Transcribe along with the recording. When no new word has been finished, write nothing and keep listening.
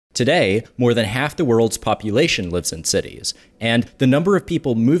Today, more than half the world's population lives in cities, and the number of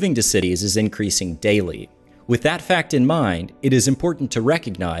people moving to cities is increasing daily. With that fact in mind, it is important to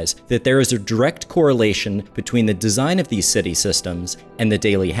recognize that there is a direct correlation between the design of these city systems and the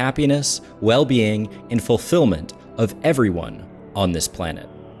daily happiness, well-being, and fulfillment of everyone on this planet.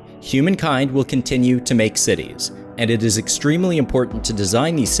 Humankind will continue to make cities, and it is extremely important to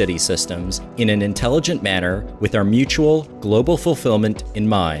design these city systems in an intelligent manner with our mutual global fulfillment in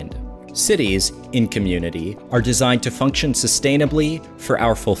mind. Cities, in community, are designed to function sustainably for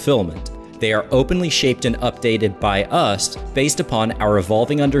our fulfillment. They are openly shaped and updated by us based upon our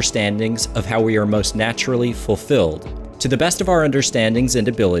evolving understandings of how we are most naturally fulfilled. To the best of our understandings and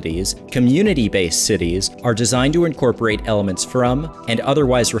abilities, community-based cities are designed to incorporate elements from and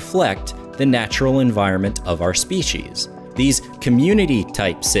otherwise reflect the natural environment of our species. These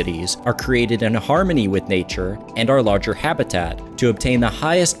community-type cities are created in harmony with nature and our larger habitat to obtain the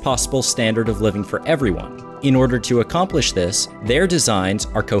highest possible standard of living for everyone. In order to accomplish this, their designs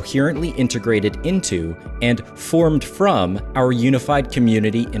are coherently integrated into and formed from our unified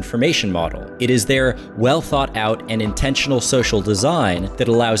community information model. It is their well-thought-out and intentional social design that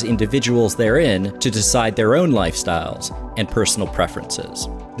allows individuals therein to decide their own lifestyles and personal preferences.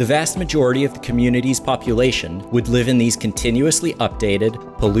 The vast majority of the community's population would live in these continuously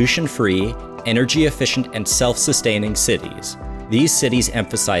updated, pollution-free, energy-efficient, and self-sustaining cities. These cities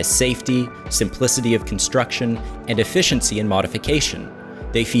emphasize safety, simplicity of construction, and efficiency in modification.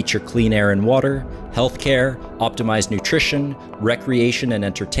 They feature clean air and water, healthcare, optimized nutrition, recreation and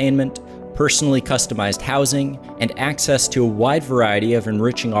entertainment, personally customized housing, and access to a wide variety of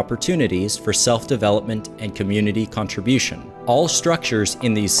enriching opportunities for self-development and community contribution. All structures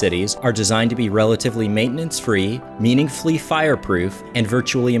in these cities are designed to be relatively maintenance-free, meaningfully fireproof, and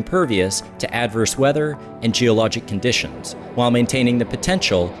virtually impervious to adverse weather and geologic conditions, while maintaining the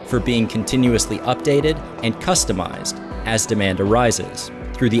potential for being continuously updated and customized as demand arises.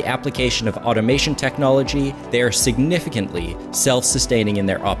 Through the application of automation technology, they are significantly self-sustaining in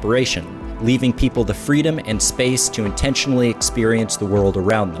their operation, leaving people the freedom and space to intentionally experience the world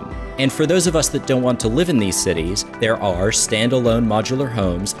around them. And for those of us that don't want to live in these cities, there are standalone modular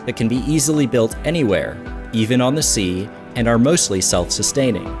homes that can be easily built anywhere, even on the sea, and are mostly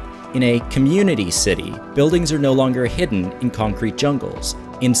self-sustaining. In a community city, buildings are no longer hidden in concrete jungles.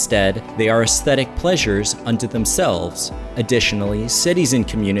 Instead, they are aesthetic pleasures unto themselves. Additionally, cities in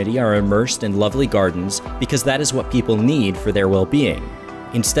community are immersed in lovely gardens because that is what people need for their well-being.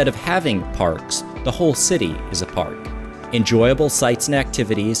 Instead of having parks, the whole city is a park. Enjoyable sites and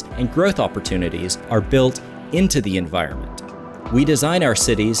activities and growth opportunities are built into the environment. We design our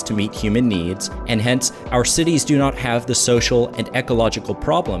cities to meet human needs, and hence our cities do not have the social and ecological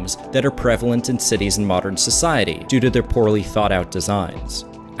problems that are prevalent in cities in modern society due to their poorly thought out designs.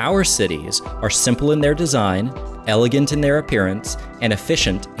 Our cities are simple in their design, elegant in their appearance, and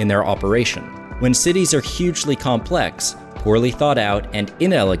efficient in their operation. When cities are hugely complex, poorly thought out, and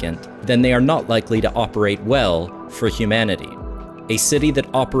inelegant, then they are not likely to operate well for humanity. A city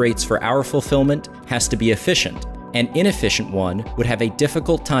that operates for our fulfillment has to be efficient. An inefficient one would have a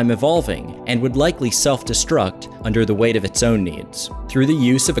difficult time evolving and would likely self-destruct under the weight of its own needs. Through the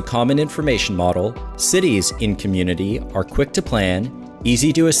use of a common information model, cities in community are quick to plan,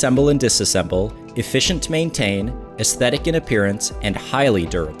 easy to assemble and disassemble, efficient to maintain, aesthetic in appearance, and highly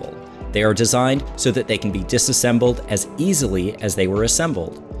durable. They are designed so that they can be disassembled as easily as they were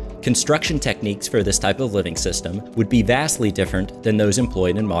assembled. Construction techniques for this type of living system would be vastly different than those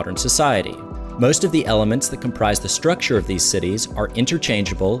employed in modern society. Most of the elements that comprise the structure of these cities are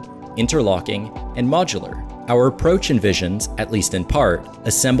interchangeable, interlocking, and modular. Our approach envisions, at least in part,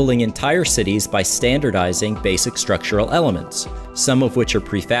 assembling entire cities by standardizing basic structural elements, some of which are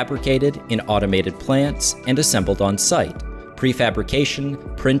prefabricated in automated plants and assembled on site.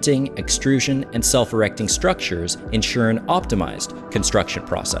 Prefabrication, printing, extrusion, and self-erecting structures ensure an optimized construction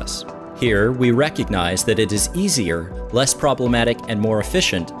process. Here, we recognize that it is easier, less problematic, and more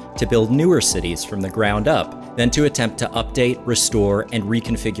efficient to build newer cities from the ground up than to attempt to update, restore, and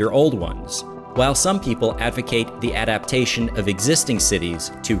reconfigure old ones. While some people advocate the adaptation of existing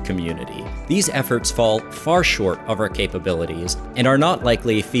cities to community, these efforts fall far short of our capabilities and are not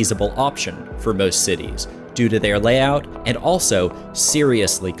likely a feasible option for most cities, due to their layout and also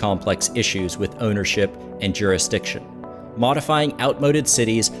seriously complex issues with ownership and jurisdiction. Modifying outmoded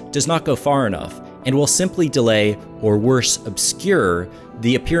cities does not go far enough and will simply delay, or worse, obscure,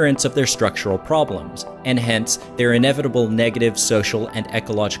 the appearance of their structural problems, and hence their inevitable negative social and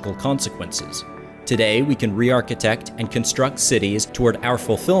ecological consequences. Today, we can re-architect and construct cities toward our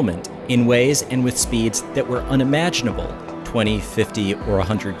fulfillment in ways and with speeds that were unimaginable 20, 50, or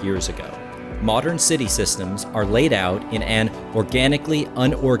 100 years ago. Modern city systems are laid out in an organically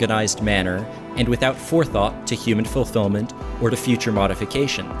unorganized manner and without forethought to human fulfillment or to future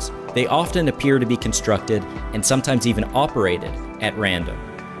modifications. They often appear to be constructed and sometimes even operated at random.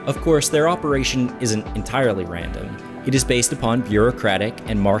 Of course, their operation isn't entirely random. It is based upon bureaucratic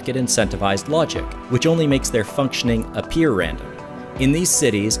and market-incentivized logic, which only makes their functioning appear random. In these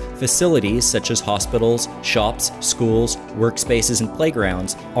cities, facilities such as hospitals, shops, schools, workspaces, and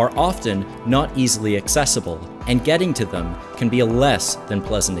playgrounds are often not easily accessible, and getting to them can be a less than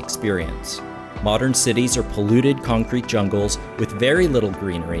pleasant experience. Modern cities are polluted concrete jungles with very little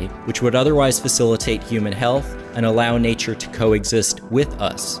greenery, which would otherwise facilitate human health and allow nature to coexist with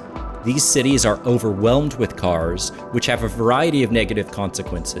us. These cities are overwhelmed with cars, which have a variety of negative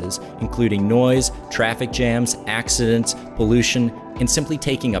consequences, including noise, traffic jams, accidents, pollution, and simply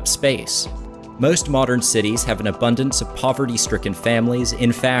taking up space. Most modern cities have an abundance of poverty-stricken families.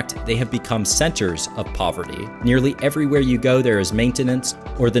 In fact, they have become centers of poverty. Nearly everywhere you go, there is maintenance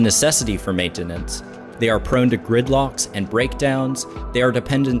or the necessity for maintenance. They are prone to gridlocks and breakdowns. They are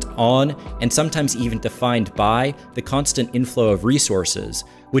dependent on, and sometimes even defined by, the constant inflow of resources,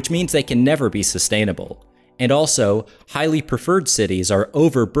 which means they can never be sustainable. And also, highly preferred cities are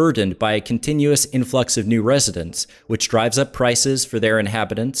overburdened by a continuous influx of new residents, which drives up prices for their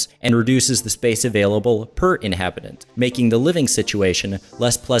inhabitants and reduces the space available per inhabitant, making the living situation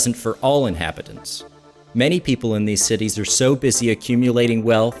less pleasant for all inhabitants. Many people in these cities are so busy accumulating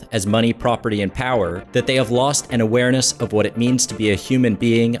wealth as money, property, and power that they have lost an awareness of what it means to be a human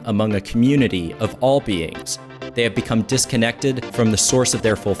being among a community of all beings. They have become disconnected from the source of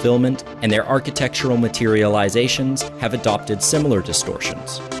their fulfillment, and their architectural materializations have adopted similar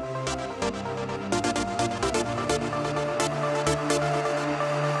distortions.